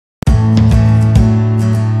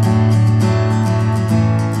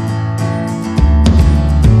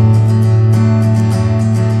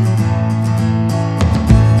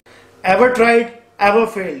Never tried, ever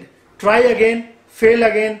failed. Try again, fail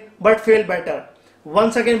again, but fail better.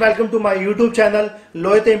 Once again, welcome to my YouTube channel,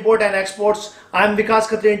 LOYAUTE Import and Exports. I am Vikas,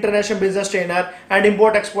 Khatri, International Business Trainer and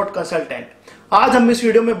Import Export Consultant. आज हम इस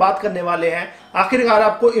video में बात करने वाले हैं आखिरकार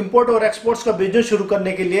आपको इंपोर्ट और एक्सपोर्ट्स का बिजनेस शुरू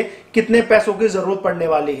करने के लिए कितने पैसों की जरूरत पड़ने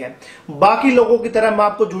वाली है। बाकी लोगों की तरह मैं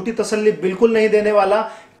आपको झूठी तसल्ली बिल्कुल नहीं देने वाला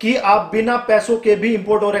कि आप बिना पैसों के भी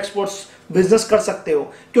इंपोर्ट और एक्सपोर्ट्स बिजनेस कर सकते हो,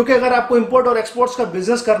 क्योंकि अगर आपको इंपोर्ट और एक्सपोर्ट्स का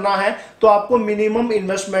बिजनेस करना है तो आपको मिनिमम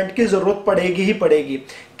इन्वेस्टमेंट की जरूरत पड़ेगी ही पड़ेगी।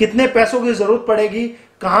 कितने पैसों की जरूरत पड़ेगी,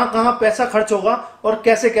 कहां कहां पैसा खर्च होगा और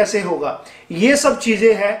कैसे कैसे होगा, ये सब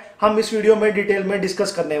चीजें हैं हम इस वीडियो में डिटेल में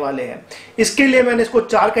डिस्कस करने वाले हैं। इसके लिए मैंने इसको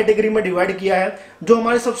 4 कैटेगरी में डिवाइड किया है। जो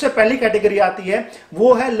हमारी सबसे पहली कैटेगरी आती है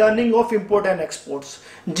वो है learning of import and exports.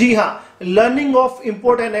 जी हां, learning of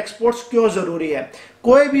import and exports क्यों जरूरी है?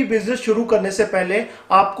 कोई भी बिजनेस शुरू करने से पहले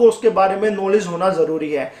आपको उसके बारे में नॉलेज होना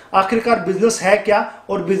जरूरी है। आखिरकार बिजनेस है क्या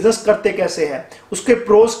और बिजनेस करते कैसे हैं, उसके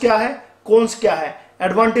प्रोस क्या है, कॉन्स क्या है,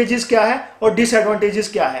 एडवांटेजेस क्या है और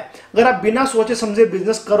डिसएडवांटेजेस क्या है। अगर आप बिना सोचे समझे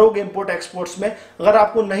बिजनेस करोगे इंपोर्ट एक्सपोर्ट्स में, अगर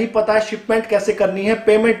आपको नहीं पता है शिपमेंट कैसे करनी है,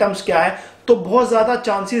 पेमेंट टर्म्स क्या है, तो बहुत ज्यादा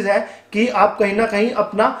चांसेस है कि आप कहीं ना कहीं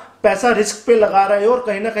अपना पैसा रिस्क पे लगा रहे हो और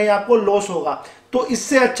कहीं ना कहीं आपको लॉस होगा। तो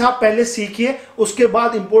इससे अच्छा पहले सीखिए, उसके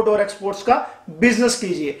बाद इंपोर्ट और एक्सपोर्ट्स का बिजनेस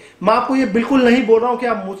कीजिए। मैं आपको ये बिल्कुल नहीं बोल रहा हूं कि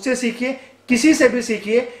आप मुझसे सीखिए, किसी से भी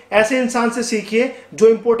सीखिए, ऐसे इंसान से सीखिए जो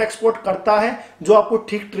इंपोर्ट एक्सपोर्ट करता है, जो आपको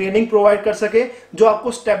ठीक ट्रेनिंग प्रोवाइड कर सके, जो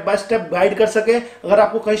आपको स्टेप बाय स्टेप गाइड कर सके। अगर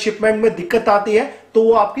आपको कहीं शिपमेंट में दिक्कत आती है तो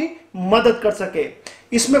वो आपकी मदद कर सके।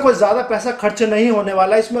 इसमें कोई ज्यादा पैसा खर्च नहीं होने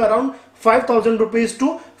वाला, इसमें अराउंड 5,000 रुपीज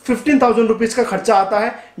टू 15,000 रुपीज का खर्चा आता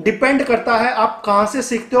है। डिपेंड करता है आप कहां से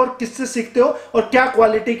सीखते हो और किससे सीखते हो और क्या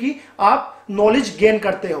क्वालिटी की आप नॉलेज गेन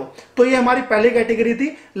करते हो। तो ये हमारी पहली कैटेगरी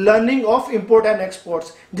थी, learning of import and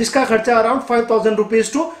exports, जिसका खर्चा अराउंड 5,000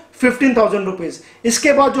 रुपीज टू 15,000 रुपीज।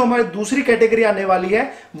 इसके बाद जो हमारी दूसरी कैटेगरी आने वाली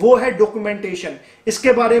है वो है डॉक्यूमेंटेशन।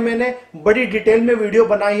 इसके बारे में मैंने बड़ी डिटेल में वीडियो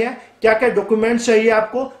बनाई है, क्या क्या डॉक्यूमेंट्स चाहिए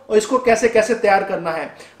आपको और इसको कैसे कैसे तैयार करना है।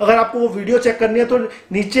 अगर आपको वो वीडियो चेक करनी है तो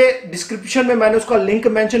नीचे डिस्क्रिप्शन में मैंने उसका लिंक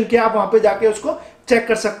मेंशन किया, आप वहां पे जाके उसको चेक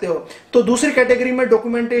कर सकते हो। तो दूसरी कैटेगरी में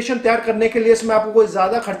डॉक्यूमेंटेशन तैयार करने के लिए इसमें आपको कोई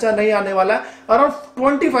ज्यादा खर्चा नहीं आने वाला है, अराउंड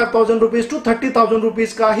 25,000 रुपीज टू 30,000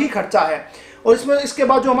 रुपीज का ही खर्चा है। और इसमें इसके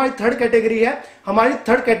बाद जो हमारी थर्ड कैटेगरी है, हमारी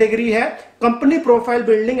थर्ड कैटेगरी है company profile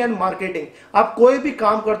building and marketing. आप कोई भी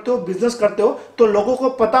काम करते हो, बिजनेस करते हो, तो लोगों को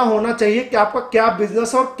पता होना चाहिए कि आपका क्या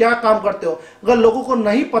बिजनेस है और क्या काम करते हो। अगर लोगों को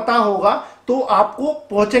नहीं पता होगा तो आपको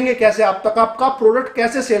पहुंचेंगे कैसे आप तक, आपका प्रोडक्ट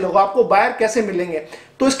कैसे सेल होगा, आपको बायर कैसे मिलेंगे।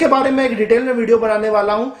 तो इसके बारे में एक डिटेल में वीडियो बनाने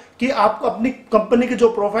वाला हूं कि आप अपनी कंपनी की जो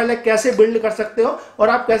प्रोफाइल है कैसे बिल्ड कर सकते हो और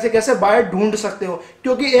आप कैसे कैसे बायर ढूंढ सकते हो,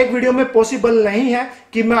 क्योंकि एक वीडियो में पॉसिबल नहीं है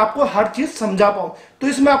कि मैं आपको हर चीज समझा पाऊं। तो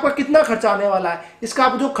इसमें आपका कितना खर्चा आने वाला है, इसका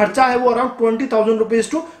आप जो खर्चा है वो अराउंड 20,000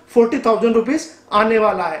 रुपीज टू 40,000 रुपीज आने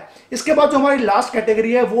वाला है। इसके बाद जो हमारी लास्ट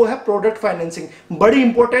कैटेगरी है वो है प्रोडक्ट फाइनेंसिंग। बड़ी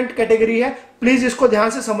इंपॉर्टेंट कैटेगरी है, प्लीज इसको ध्यान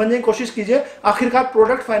से समझने की कोशिश कीजिए आखिरकार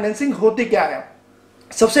प्रोडक्ट फाइनेंसिंग होती क्या है।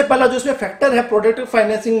 सबसे पहला जो इसमें फैक्टर है प्रोडक्ट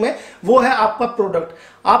फाइनेंसिंग में वो है आपका प्रोडक्ट।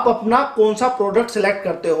 आप अपना कौन सा प्रोडक्ट सिलेक्ट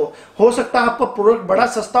करते हो सकता है आपका प्रोडक्ट बड़ा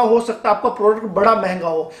सस्ता हो सकता है आपका प्रोडक्ट बड़ा महंगा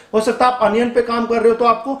हो सकता है आप अनियन पे काम कर रहे हो तो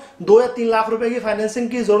आपको 2 या 3 लाख रुपए की फाइनेंसिंग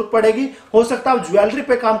की जरूरत पड़ेगी, हो सकता है आप ज्वेलरी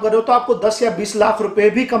पे काम कर रहे हो तो आपको 10 या 20 लाख रुपए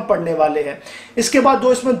भी कम पड़ने वाले हैं। इसके बाद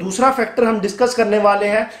जो इसमें दूसरा फैक्टर हम डिस्कस करने वाले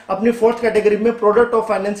हैं अपनी फोर्थ कैटेगरी में प्रोडक्ट ऑफ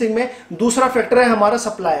फाइनेंसिंग में, दूसरा फैक्टर है हमारा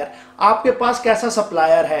सप्लायर। आपके पास कैसा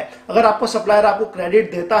सप्लायर है, अगर आपका सप्लायर आपको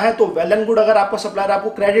क्रेडिट देता है तो वेल एंड गुड, अगर आपका सप्लायर आपको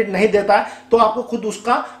क्रेडिट नहीं देता है तो आपको खुद उसका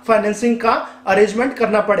फाइनेंसिंग का अरेंजमेंट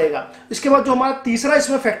करना पड़ेगा। इसके बाद जो हमारा तीसरा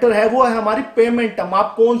इसमें फैक्टर है वो है हमारी पेमेंट टर्म।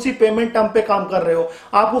 आप कौन सी पेमेंट टर्म पे काम कर रहे हो,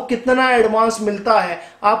 आपको कितना एडवांस मिलता है,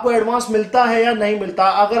 आपको एडवांस मिलता है या नहीं मिलता।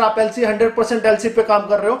 अगर आप एलसी 100% एलसी पे काम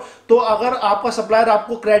कर रहे हो तो अगर आपका सप्लायर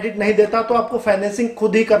आपको क्रेडिट नहीं देता तो आपको फाइनेंसिंग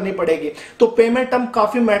खुद ही करनी पड़ेगी। तो पेमेंट टर्म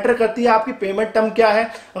काफी मैटर करती है, आपकी पेमेंट टर्म क्या है।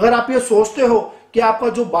 अगर आप ये सोचते हो कि आपका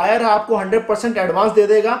जो बायर है आपको 100% एडवांस दे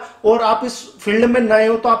देगा और आप इस फील्ड में नए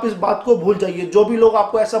हो तो आप इस बात को भूल जाइए। जो भी लोग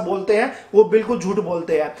आपको ऐसा बोलते हैं वो बिल्कुल झूठ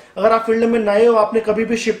बोलते हैं। अगर आप फील्ड में नए हो, आपने कभी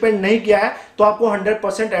भी शिपमेंट नहीं किया है तो आपको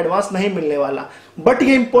 100% एडवांस नहीं मिलने वाला। बट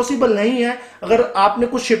ये इम्पॉसिबल नहीं है। अगर आपने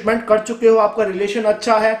कुछ शिपमेंट कर चुके हो, आपका रिलेशन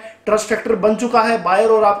अच्छा है, ट्रस्ट फैक्टर बन चुका है बायर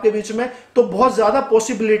और आपके बीच में, तो बहुत ज्यादा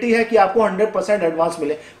पॉसिबिलिटी है कि आपको 100% एडवांस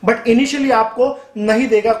मिले। बट इनिशियली आपको नहीं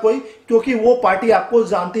देगा कोई, क्योंकि वो पार्टी आपको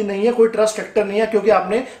जानती नहीं है, कोई ट्रस्ट फैक्टर नहीं है, क्योंकि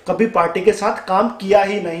आपने कभी पार्टी के साथ काम किया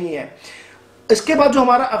ही नहीं है। इसके बाद जो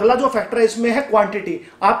हमारा अगला जो फैक्टर है इसमें है क्वांटिटी।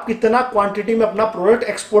 आप कितना क्वांटिटी में अपना प्रोडक्ट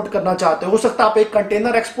एक्सपोर्ट करना चाहते हो सकता है आप 1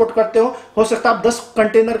 कंटेनर एक्सपोर्ट करते हो सकता है आप 10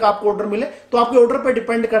 कंटेनर का आपको ऑर्डर मिले, तो आपके ऑर्डर पे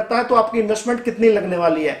डिपेंड करता है तो आपकी इन्वेस्टमेंट कितनी लगने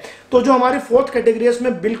वाली है। तो जो हमारी फोर्थ कैटेगरी है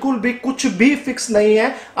इसमें बिल्कुल भी कुछ भी फिक्स नहीं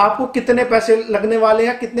है, आपको कितने पैसे लगने वाले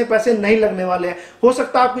हैं कितने पैसे नहीं लगने वाले हैं। हो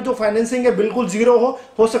सकता है आपकी जो फाइनेंसिंग है बिल्कुल जीरो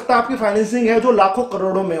हो सकता है आपकी फाइनेंसिंग है जो लाखों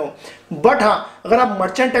करोड़ों में हो। बट हाँ, अगर आप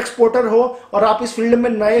मर्चेंट एक्सपोर्टर हो और आप इस फील्ड में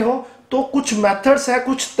नए हो तो कुछ मेथड्स है,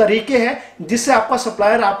 कुछ तरीके हैं जिससे आपका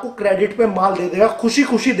सप्लायर आपको क्रेडिट पे माल दे देगा, खुशी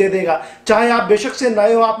खुशी दे देगा। चाहे आप बेशक से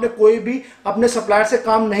नए हो, आपने कोई भी अपने सप्लायर से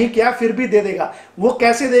काम नहीं किया, फिर भी दे देगा। वो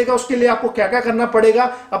कैसे देगा, उसके लिए आपको क्या क्या करना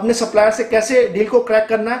पड़ेगा, अपने सप्लायर से कैसे डील को क्रैक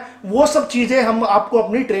करना है, वो सब चीजें हम आपको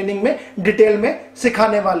अपनी ट्रेनिंग में डिटेल में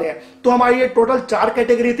सिखाने वाले हैं। तो हमारी ये टोटल 4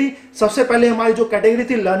 कैटेगरी थी। सबसे पहले हमारी जो कैटेगरी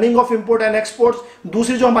थी learning of import and exports,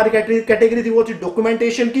 दूसरी जो हमारी कैटेगरी थी वो थी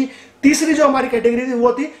डॉक्यूमेंटेशन की, तीसरी जो हमारी कैटेगरी थी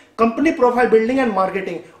वो थी company profile building and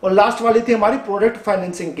marketing, और लास्ट वाली थी हमारी प्रोडक्ट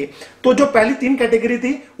फाइनेंसिंग की। तो जो पहली 3 कैटेगरी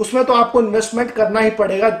थी उसमें तो आपको इन्वेस्टमेंट करना ही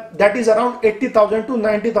पड़ेगा, that is around 80,000 to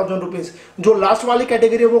 90,000 rupees. जो लास्ट वाली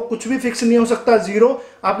कैटेगरी है वो कुछ भी फिक्स नहीं हो सकता, जीरो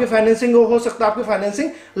आपकी फाइनेंसिंग हो सकता है आपकी फाइनेंसिंग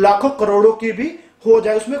लाखों करोड़ों की भी हो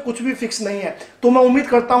जाए, उसमें कुछ भी फिक्स नहीं है। तो मैं उम्मीद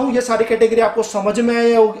करता हूं ये सारी कैटेगरी आपको समझ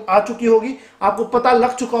में आ चुकी होगी, आपको पता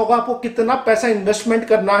लग चुका होगा आपको कितना पैसा इन्वेस्टमेंट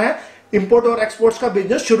करना है इंपोर्ट और एक्सपोर्ट्स का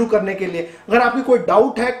बिजनेस शुरू करने के लिए। अगर आपकी कोई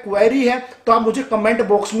डाउट है, क्वेरी है, तो आप मुझे कमेंट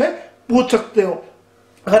बॉक्स में पूछ सकते हो।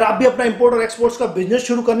 अगर आप भी अपना इंपोर्ट और एक्सपोर्ट्स का बिजनेस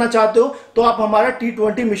शुरू करना चाहते हो तो आप हमारा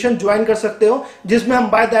T20 मिशन ज्वाइन कर सकते हो, जिसमें हम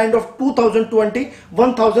by the end of 2020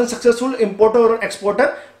 1000 successful importer और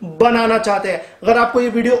एक्सपोर्टर बनाना चाहते हैं। अगर आपको ये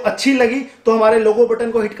वीडियो अच्छी लगी तो हमारे लोगो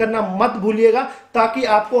बटन को हिट करना मत भूलिएगा, ताकि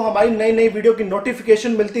आपको हमारी नई नई वीडियो की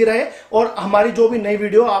नोटिफिकेशन मिलती रहे और हमारी जो भी नई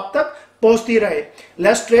वीडियो आप तक पहुंचती रहे।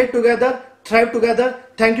 Let's trade together, thrive together.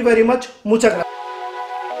 Thank you very much, मुचा ग्राcias।